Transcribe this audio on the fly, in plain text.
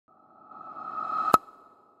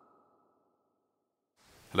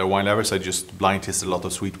Hello wine lovers, I just blind tasted a lot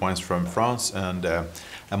of sweet wines from France, and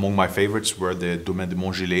among my favorites were the Domaine de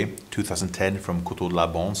Montgilet 2010 from Coteaux de la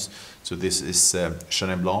Bonse. So this is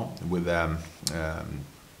Chenin Blanc with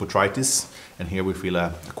botrytis, and here we feel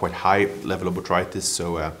a quite high level of botrytis,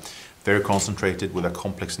 so very concentrated with a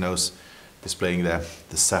complex nose, displaying the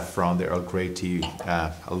saffron, the Earl Grey tea,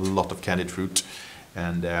 a lot of candied fruit,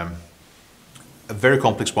 and a very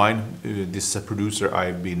complex wine. This is a producer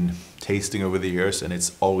I've been tasting over the years, and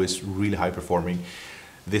it's always really high performing.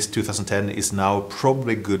 This 2010 is now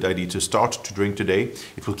probably a good idea to start to drink today.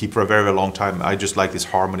 It will keep for a very, very long time. I just like this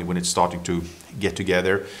harmony when it's starting to get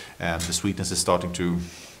together, and the sweetness is starting to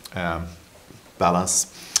balance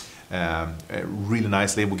really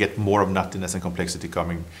nicely. We get more of nuttiness and complexity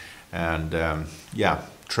coming, and yeah,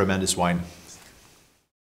 tremendous wine.